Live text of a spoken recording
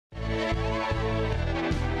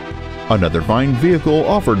Another fine vehicle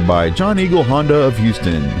offered by John Eagle Honda of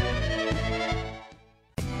Houston.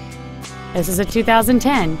 This is a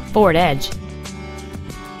 2010 Ford Edge.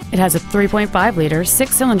 It has a 3.5-liter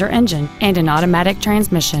six-cylinder engine and an automatic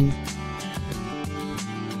transmission.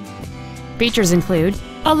 Features include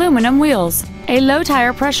aluminum wheels, a low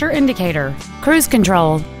tire pressure indicator, cruise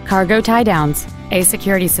control, cargo tie-downs, a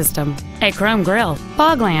security system, a chrome grille,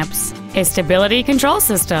 fog lamps, a stability control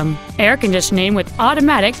system, air conditioning with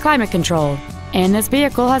automatic climate control, and this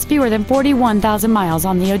vehicle has fewer than 41,000 miles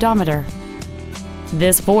on the odometer.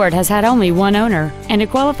 This Ford has had only one owner, and it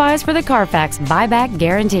qualifies for the Carfax buyback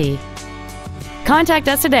guarantee. Contact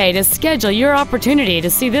us today to schedule your opportunity to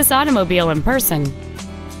see this automobile in person.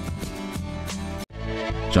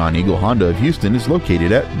 John Eagle Honda of Houston is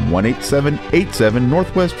located at 18787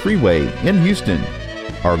 Northwest Freeway in Houston.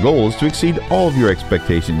 Our goal is to exceed all of your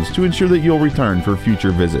expectations to ensure that you'll return for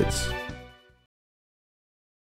future visits.